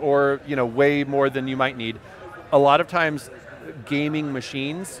expensive or way more than you might need, a lot of times gaming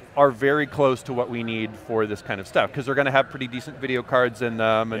machines are very close to what we need for this kind of stuff because they're going to have pretty decent video cards in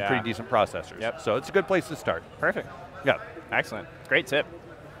them and pretty decent processors. Yep. So it's a good place to start. Perfect. Yeah. Excellent. Great tip.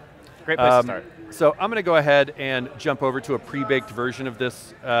 Great place to start. So I'm going to go ahead and jump over to a pre-baked version of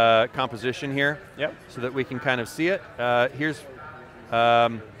this composition here so that we can kind of see it. There's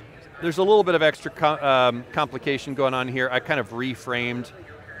a little bit of extra complication going on here. I kind of reframed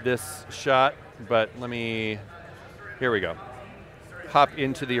this shot, but here we go. Hop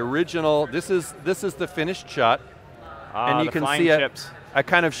into the original. This is the finished shot, and you can see it. I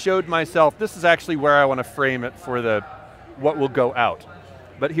kind of showed myself. This is actually where I want to frame it for what will go out.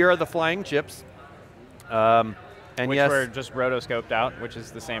 But here are the flying chips. And which were just rotoscoped out, which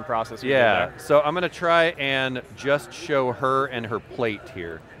is the same process we did there. So I'm going to try and just show her and her plate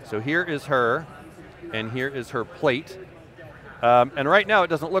here. So here is her, and here is her plate. And right now it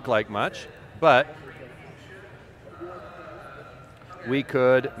doesn't look like much, but we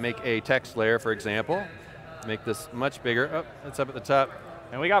could make a text layer, for example. Make this much bigger. Oh, it's up at the top.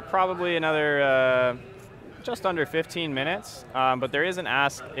 And we got probably another just under 15 minutes, but there is an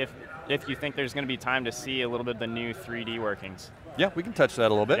ask if you think there's going to be time to see a little bit of the new 3D workings. Yeah, we can touch that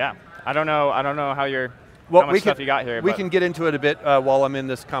a little bit. Yeah, I don't know how much stuff you got here. We can get into it a bit while I'm in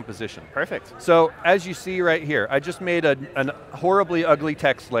this composition. Perfect. So as you see right here, I just made an horribly ugly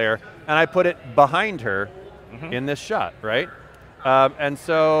text layer, and I put it behind her in this shot, right? And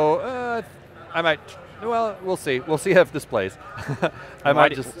so I might, well, we'll see. We'll see if this plays. I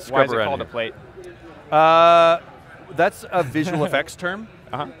might just scrub around. Why is it called a plate? That's a visual effects term.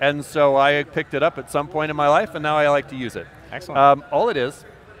 And so I picked it up at some point in my life, and now I like to use it. Excellent. All it is,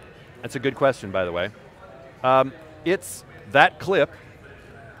 that's a good question, by the way. It's that clip.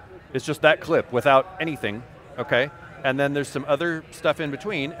 It's just that clip without anything, okay? And then there's some other stuff in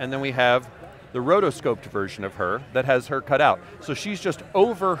between, and then we have the rotoscoped version of her that has her cut out. So she's just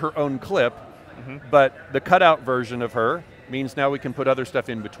over her own clip, but the cutout version of her means now we can put other stuff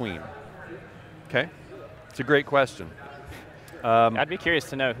in between. Okay? It's a great question. I'd be curious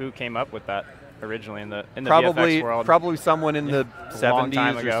to know who came up with that originally in the VFX world. Probably someone in the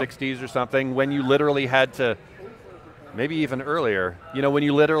 70s or 60s or something, when you literally had to maybe even earlier. You know, when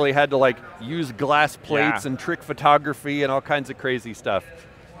you literally had to like use glass plates and trick photography and all kinds of crazy stuff.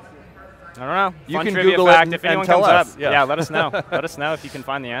 I don't know. You Fun can trivia Google fact. it If and anyone tell comes us. up, Yeah. let us know. Let us know if you can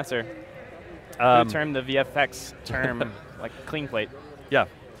find the answer. Who termed the VFX term like clean plate? Yeah,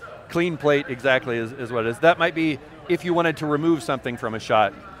 clean plate exactly is what it is. That might be if you wanted to remove something from a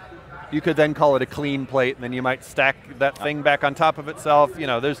shot. You could then call it a clean plate, and then you might stack that thing back on top of itself. You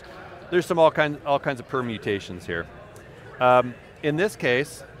know, there's some all kinds of permutations here. In this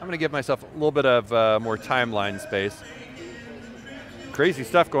case, I'm going to give myself a little bit of more timeline space. Crazy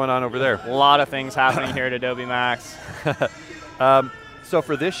stuff going on over there. A lot of things happening here at Adobe Max. So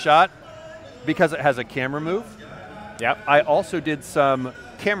for this shot, because it has a camera move, I also did some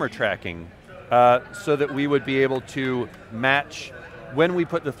camera tracking so that we would be able to match, when we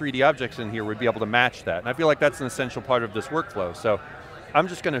put the 3D objects in here, we'd be able to match that. And I feel like that's an essential part of this workflow. So I'm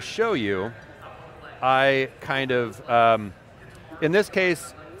just going to show you, I kind of, in this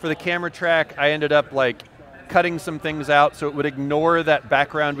case, for the camera track, I ended up like cutting some things out so it would ignore that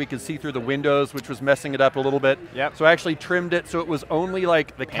background we could see through the windows, which was messing it up a little bit. So I actually trimmed it so it was only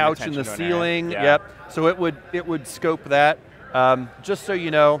like the couch and the ceiling. So it would scope that. Just so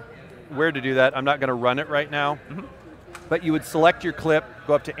you know where to do that, I'm not going to run it right now. But you would select your clip,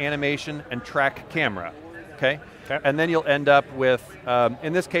 go up to animation, and track camera. Okay? And then you'll end up with,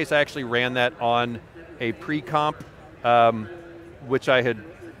 in this case I actually ran that on a pre-comp, which I had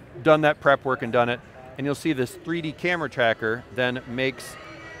done that prep work and done it. And you'll see this 3D camera tracker then makes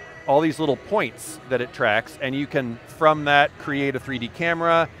all these little points that it tracks, and you can, from that, create a 3D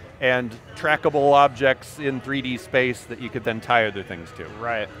camera and trackable objects in 3D space that you could then tie other things to.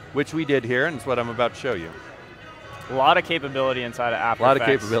 Right. Which we did here, and it's what I'm about to show you. A lot of capability inside of After Effects. A lot of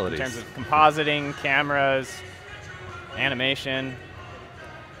Effects capabilities. in terms of compositing, cameras, animation.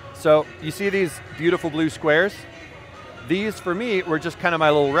 So you see these beautiful blue squares? These, for me, were just kind of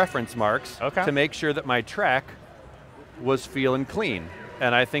my little reference marks to make sure that my track was feeling clean.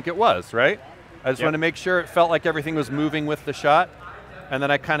 And I think it was, right? I just wanted to make sure it felt like everything was moving with the shot. And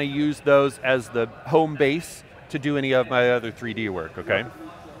then I kind of used those as the home base to do any of my other 3D work, okay?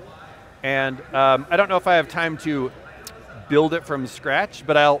 And I don't know if I have time to build it from scratch,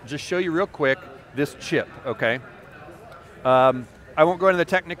 but I'll just show you real quick this chip, okay? I won't go into the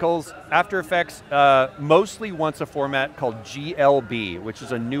technicals. After Effects mostly wants a format called GLB, which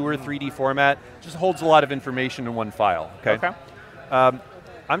is a newer 3D format. Just holds a lot of information in one file, okay?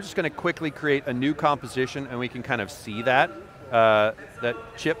 I'm just going to quickly create a new composition, and we can kind of see that, that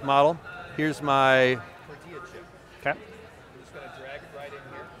chip model. Here's my tortilla chip. I'm just going to drag it right in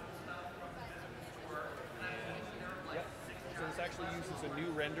here. And, so this actually uses a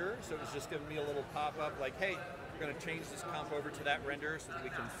new renderer, so it was just giving me a little pop-up like, hey, we're going to change this comp over to that renderer so that we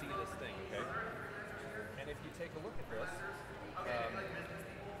can see this thing, okay? And if you take a look at this,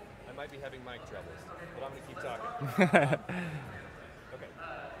 I might be having mic troubles, but I'm going to keep talking. Okay.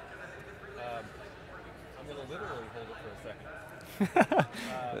 I'm going to literally hold it for a second.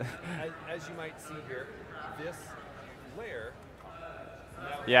 As you might see here, this layer.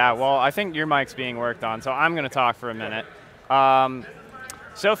 Yeah, well, I think your mic's being worked on, so I'm going to talk for a minute.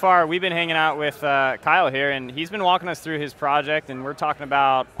 So far, we've been hanging out with Kyle here, and he's been walking us through his project, and we're talking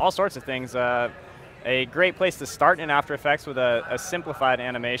about all sorts of things. A great place to start in After Effects with a simplified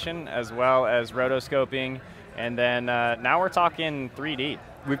animation, as well as rotoscoping, and then now we're talking 3D.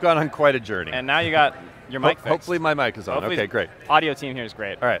 We've gone on quite a journey. And now you got your mic fixed. Hopefully my mic is on. Hopefully okay, great. Audio team here is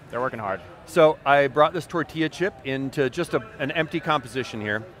great. All right. They're working hard. So I brought this tortilla chip into just an empty composition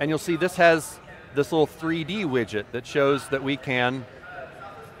here, and you'll see this has this little 3D widget that shows that we can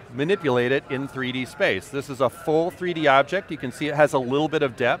manipulate it in 3D space. This is a full 3D object. You can see it has a little bit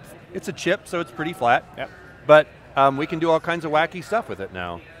of depth. It's a chip, so it's pretty flat. But we can do all kinds of wacky stuff with it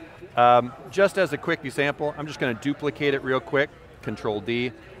now. Just as a quick example, I'm just going to duplicate it real quick, Control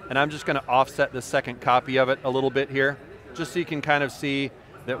D, and I'm just going to offset the second copy of it a little bit here, just so you can kind of see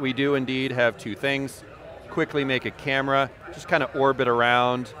that we do indeed have two things. Quickly make a camera, just kind of orbit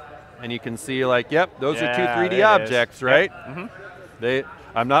around, and you can see like, yep, those are two 3D objects, right?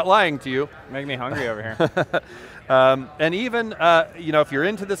 I'm not lying to you. Make me hungry over here. And even, you know, if you're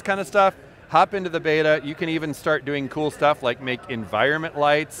into this kind of stuff, hop into the beta. You can even start doing cool stuff like make environment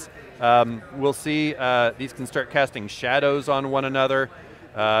lights. We'll see these can start casting shadows on one another.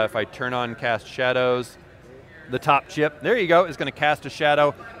 If I turn on cast shadows, the top chip, there you go, is going to cast a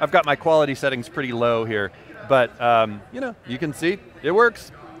shadow. I've got my quality settings pretty low here, but you know, you can see it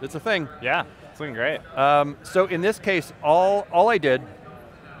works. It's a thing. Yeah, it's looking great. So in this case, all I did,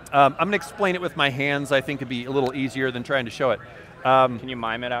 I'm going to explain it with my hands. I think it'd be a little easier than trying to show it. Can you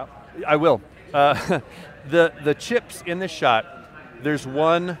mime it out? I will. The chips in this shot, there's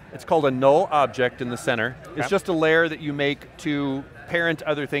one, it's called a null object in the center. Okay. It's just a layer that you make to parent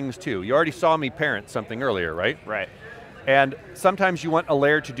other things to. You already saw me parent something earlier, right? Right. And sometimes you want a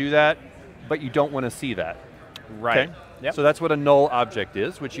layer to do that, but you don't want to see that. Right. Okay? Yep. So that's what a null object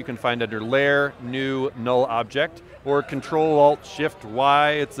is, which you can find under Layer, New, Null Object, or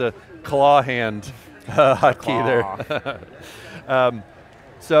Control-Alt-Shift-Y. It's a claw hand hotkey there.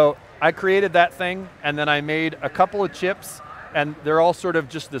 So I created that thing, and then I made a couple of chips, and they're all sort of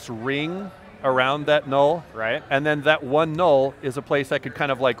just this ring around that null. Right. And then that one null is a place I could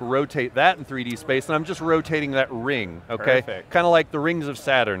kind of like rotate that in 3D space, and I'm just rotating that ring, okay? Perfect. Kind of like the rings of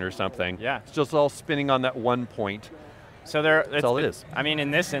Saturn or something. Yeah. It's just all spinning on that one point. So that's all it is. I mean,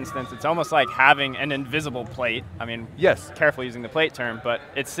 in this instance, it's almost like having an invisible plate. I mean, yes, careful using the plate term, but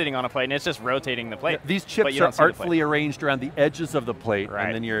it's sitting on a plate and it's just rotating the plate. Yeah, these chips are artfully arranged around the edges of the plate, right.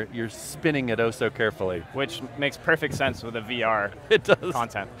 And then you're spinning it oh so carefully. Which makes perfect sense with a VR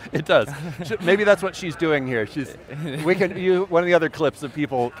content. It does. Maybe that's what she's doing here. We can one of the other clips of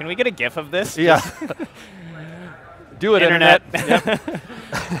people. Can we get a GIF of this? Yeah. Do it, Internet. Yep.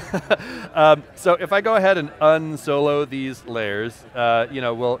 So if I go ahead and unsolo these layers,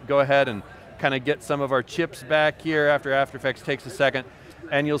 we'll go ahead and kind of get some of our chips back here after After Effects takes a second.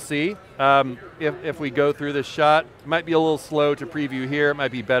 And you'll see, if we go through this shot, it might be a little slow to preview here. It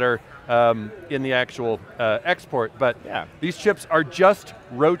might be better in the actual export. But yeah. These chips are just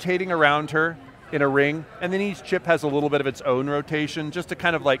rotating around her in a ring, and then each chip has a little bit of its own rotation just to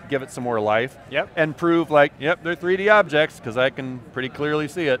kind of like give it some more life. Yep. And prove like, yep, they're 3D objects because I can pretty clearly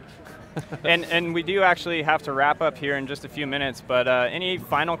see it. and we do actually have to wrap up here in just a few minutes, but any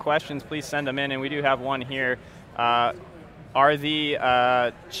final questions, please send them in, and we do have one here. Are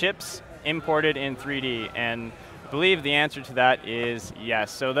the chips imported in 3D? And I believe the answer to that is yes.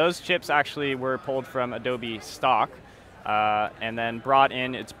 So those chips actually were pulled from Adobe stock and then brought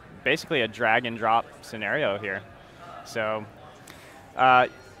in. It's basically a drag and drop scenario here. So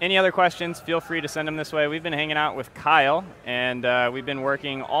any other questions, feel free to send them this way. We've been hanging out with Kyle, and we've been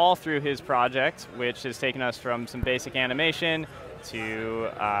working all through his project, which has taken us from some basic animation to,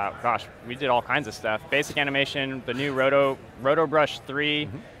 gosh, we did all kinds of stuff. Basic animation, the new Roto Brush 3.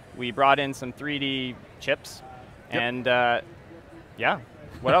 Mm-hmm. We brought in some 3D chips. Yep. And yeah,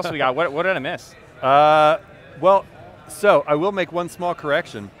 what else we got? What did I miss? Well, so I will make one small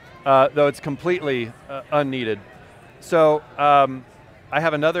correction. Though it's completely unneeded. So I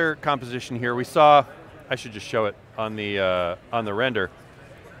have another composition here. We saw, I should just show it on the render.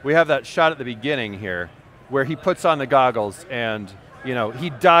 We have that shot at the beginning here where he puts on the goggles and he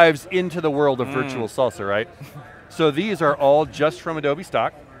dives into the world of virtual salsa, right? So these are all just from Adobe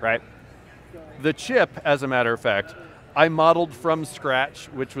stock. Right. The chip, as a matter of fact, I modeled from scratch,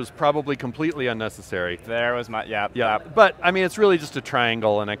 which was probably completely unnecessary. There was my, yeah. But I mean, it's really just a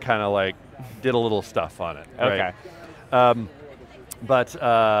triangle, and I kind of like did a little stuff on it. Okay. Right? But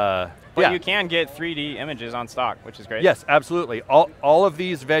you can get 3D images on stock, which is great. Yes, absolutely. All of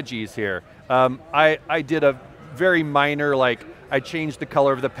these veggies here, I did a very minor, like, I changed the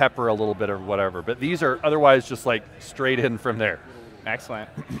color of the pepper a little bit or whatever, but these are otherwise just like straight in from there. Excellent.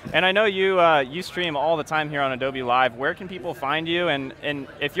 And I know you stream all the time here on Adobe Live. Where can people find you? And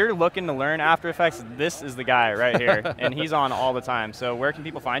if you're looking to learn After Effects, this is the guy right here. And he's on all the time. So where can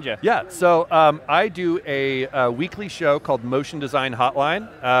people find you? Yeah, so I do a weekly show called Motion Design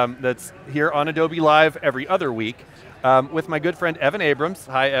Hotline that's here on Adobe Live every other week with my good friend Evan Abrams.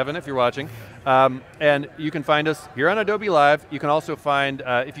 Hi, Evan, if you're watching. And you can find us here on Adobe Live. You can also find,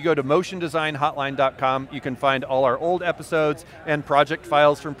 if you go to motiondesignhotline.com, you can find all our old episodes and project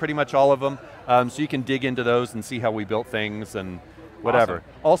files from pretty much all of them. So you can dig into those and see how we built things and whatever.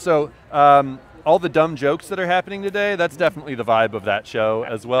 Awesome. Also, all the dumb jokes that are happening today, that's definitely the vibe of that show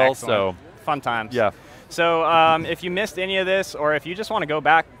as well. Excellent. So fun times. Yeah. So if you missed any of this, or if you just want to go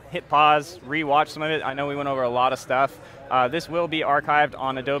back, hit pause, rewatch some of it. I know we went over a lot of stuff. This will be archived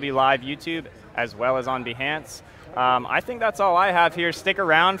on Adobe Live YouTube as well as on Behance. I think that's all I have here. Stick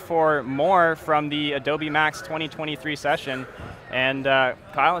around for more from the Adobe Max 2023 session. And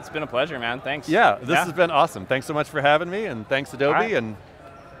Kyle, it's been a pleasure, man. Thanks. Yeah, this has been awesome. Thanks so much for having me, and thanks Adobe, and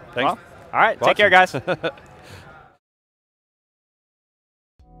thanks. Well, all right, take care, guys.